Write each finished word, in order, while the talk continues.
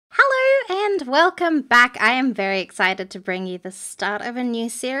And welcome back. I am very excited to bring you the start of a new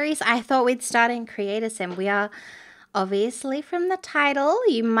series. I thought we'd start in Creator Sim. We are obviously, from the title,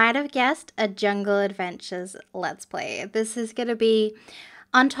 you might have guessed, a Jungle Adventures Let's Play. This is going to be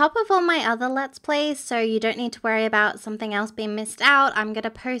on top of all my other Let's Plays, so you don't need to worry about something else being missed out. I'm going to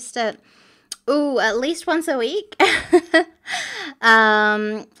post it, at least once a week.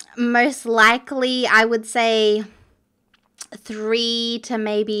 Most likely, I would say 3 to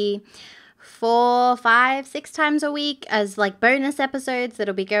maybe 4, 5, 6 times a week as like bonus episodes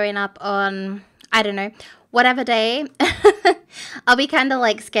that'll be going up on, I don't know, whatever day. I'll be kind of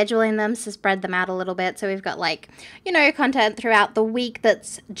like scheduling them to spread them out a little bit. So we've got like, you know, content throughout the week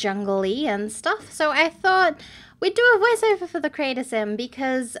that's jungle-y and stuff. So I thought we'd do a voiceover for the Creator Sim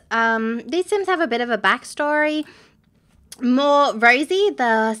because these Sims have a bit of a backstory. More Rosie,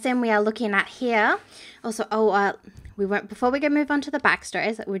 the Sim we are looking at here. Also, before we move on to the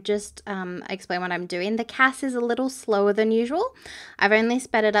backstories, we'll just explain what I'm doing. The CAS is a little slower than usual. I've only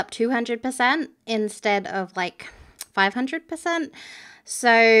sped it up 200% instead of like 500%.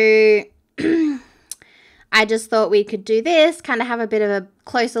 So I just thought we could do this, kind of have a bit of a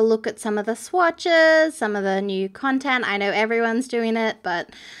closer look at some of the swatches, some of the new content. I know everyone's doing it, but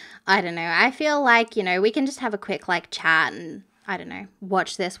I don't know. I feel like, you know, we can just have a quick like chat and, I don't know,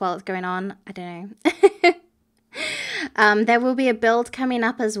 watch this while it's going on. I don't know. There will be a build coming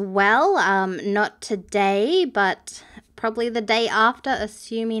up as well, not today, but probably the day after,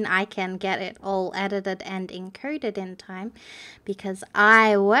 assuming I can get it all edited and encoded in time, because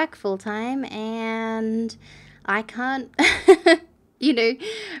I work full-time and I can't, you know,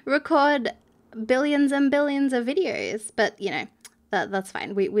 record billions and billions of videos, but, you know, that's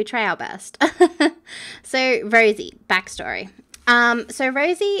fine. We try our best. So, Rosie, backstory. So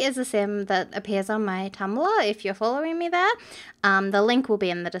Rosie is a Sim that appears on my Tumblr if you're following me there. The link will be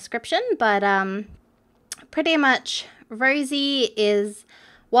in the description, but pretty much Rosie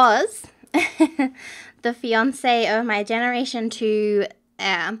was the fiance of my Generation 2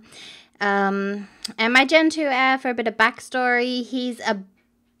 heir. And my Gen 2 heir, for a bit of backstory, he's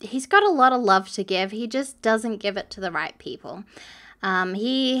got a lot of love to give. He just doesn't give it to the right people.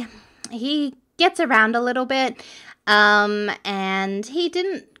 He gets around a little bit. And he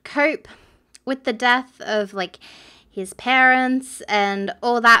didn't cope with the death of like his parents and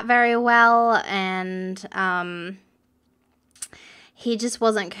all that very well, and he just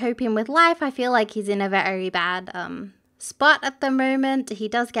wasn't coping with life. I feel like he's in a very bad spot at the moment. He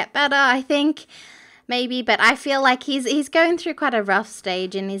does get better, I think, maybe, but I feel like he's going through quite a rough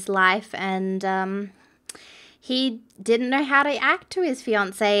stage in his life, and he didn't know how to act to his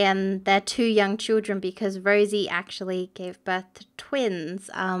fiancée and their 2 young children, because Rosie actually gave birth to twins.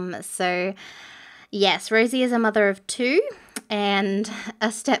 So, yes, Rosie is a mother of 2 and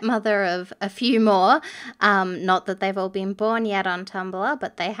a stepmother of a few more. Not that they've all been born yet on Tumblr,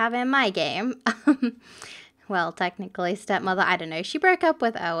 but they have in my game. Well, technically stepmother, I don't know. She broke up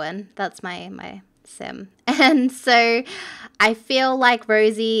with Owen. That's my Sim. And so I feel like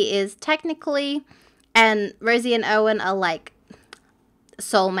Rosie is technically... And Rosie and Owen are like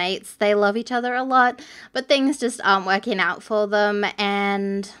soulmates. They love each other a lot, but things just aren't working out for them.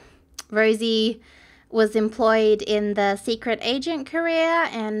 And Rosie was employed in the secret agent career.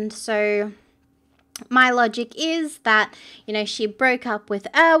 And so my logic is that, you know, she broke up with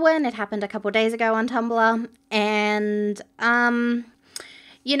Erwin. It happened a couple of days ago on Tumblr. And,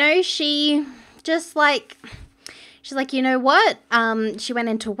 you know, she's like, you know what? She went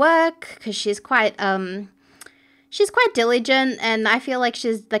into work because she's quite diligent, and I feel like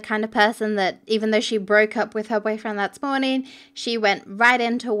she's the kind of person that even though she broke up with her boyfriend that morning, she went right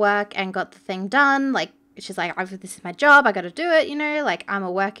into work and got the thing done. Like, she's like, this is my job, I got to do it, you know, like, I'm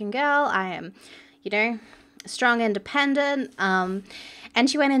a working girl, I am, you know, strong, independent, and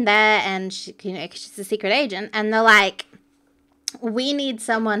she went in there and she, you know, 'cause she's a secret agent, and they're like, we need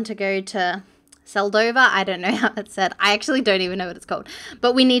someone to go to Seldova, I don't know how it's said. I actually don't even know what it's called.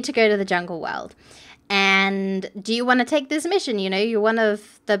 But we need to go to the jungle world. And do you want to take this mission? You know, you're one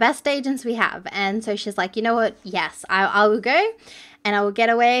of the best agents we have. And so she's like, you know what? Yes, I will go. And I will get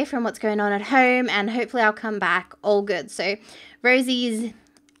away from what's going on at home. And hopefully I'll come back all good. So Rosie's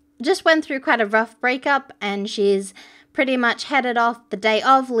just went through quite a rough breakup. And she's pretty much headed off the day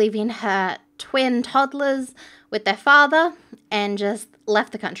of, leaving her twin toddlers with their father. And just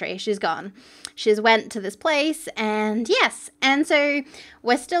left the country. She's gone. She's went to this place, and yes, and so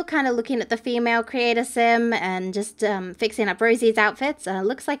we're still kind of looking at the female Creator Sim and just fixing up Rosie's outfits.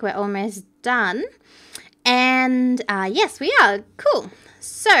 Looks like we're almost done, and yes, we are. Cool.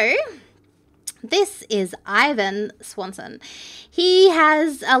 So this is Ivan Swanson. He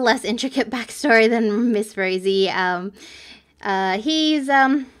has a less intricate backstory than Miss Rosie.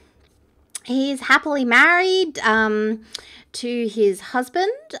 He's happily married to his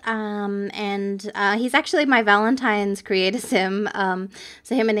husband, and he's actually my Valentine's creator sim.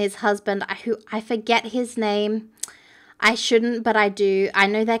 So him and his husband, who I forget his name. I shouldn't, but I do. I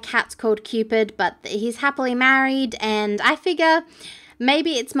know their cat's called Cupid, but he's happily married, and I figure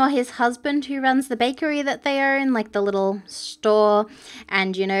maybe it's more his husband who runs the bakery that they own, like the little store,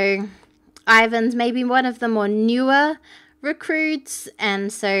 and, you know, Ivan's maybe one of the more newer recruits,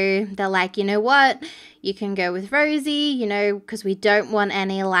 and so they're like, you know what, you can go with Rosie, you know, because we don't want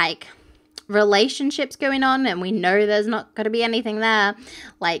any, like, relationships going on, and we know there's not going to be anything there,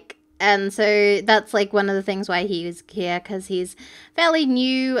 like. And so that's like one of the things why he was here, because he's fairly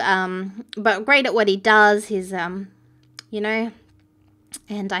new, but great at what he does. He's, you know,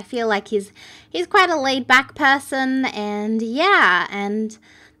 and I feel like he's quite a laid back person, and yeah, and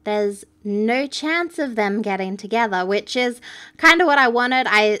there's no chance of them getting together, which is kind of what I wanted.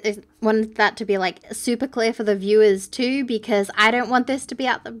 I wanted that to be like super clear for the viewers too, because I don't want this to be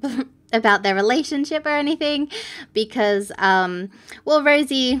about their relationship or anything, because, well,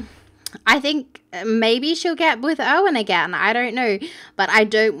 Rosie, I think maybe she'll get with Owen again. I don't know. But I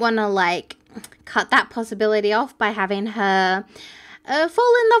don't want to, like, cut that possibility off by having her fall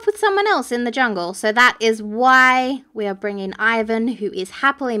in love with someone else in the jungle. So that is why we are bringing Ivan, who is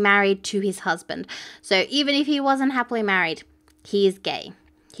happily married to his husband. So even if he wasn't happily married, he is gay.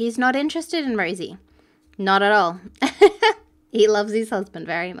 He's not interested in Rosie. Not at all. He loves his husband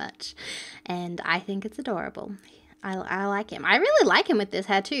very much. And I think it's adorable. I like him. I really like him with this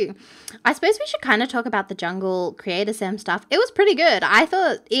hair too. I suppose we should kind of talk about the jungle creator sim stuff. It was pretty good. I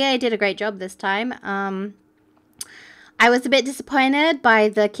thought EA did a great job this time. I was a bit disappointed by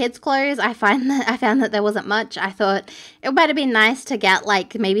the kids' clothes. I found that there wasn't much. I thought it might have been nice to get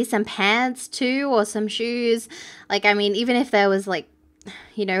like maybe some pants too, or some shoes. Like, I mean, even if there was like,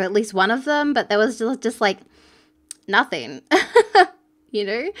 you know, at least one of them, but there was just like nothing. You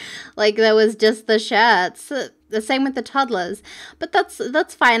know, like there was just the shirts. The same with the toddlers, but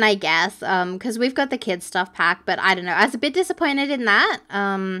that's fine, I guess, because we've got the kids stuff pack. But I don't know, I was a bit disappointed in that,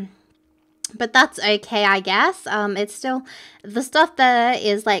 but that's okay, I guess. It's still, the stuff there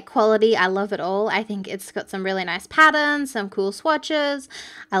is like quality. I love it all. I think it's got some really nice patterns, some cool swatches.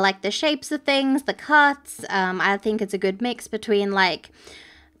 I like the shapes of things, the cuts. I think it's a good mix between like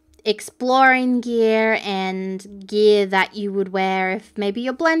exploring gear and gear that you would wear if maybe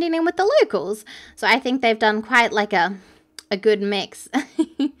you're blending in with the locals. So I think they've done quite like a good mix.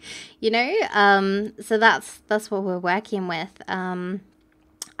 You know, so that's what we're working with.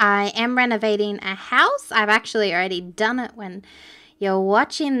 I am renovating a house. I've actually already done it when you're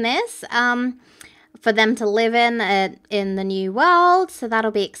watching this, for them to live in the new world. So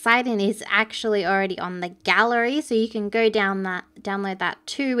that'll be exciting. It's actually already on the gallery, so you can go download that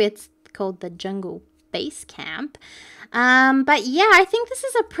too. It's called the Jungle Base Camp. But yeah, I think this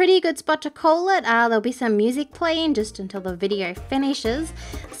is a pretty good spot to call it. There'll be some music playing just until the video finishes.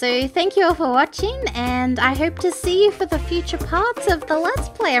 So thank you all for watching, and I hope to see you for the future parts of the Let's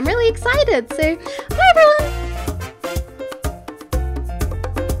Play. I'm really excited. So bye everyone!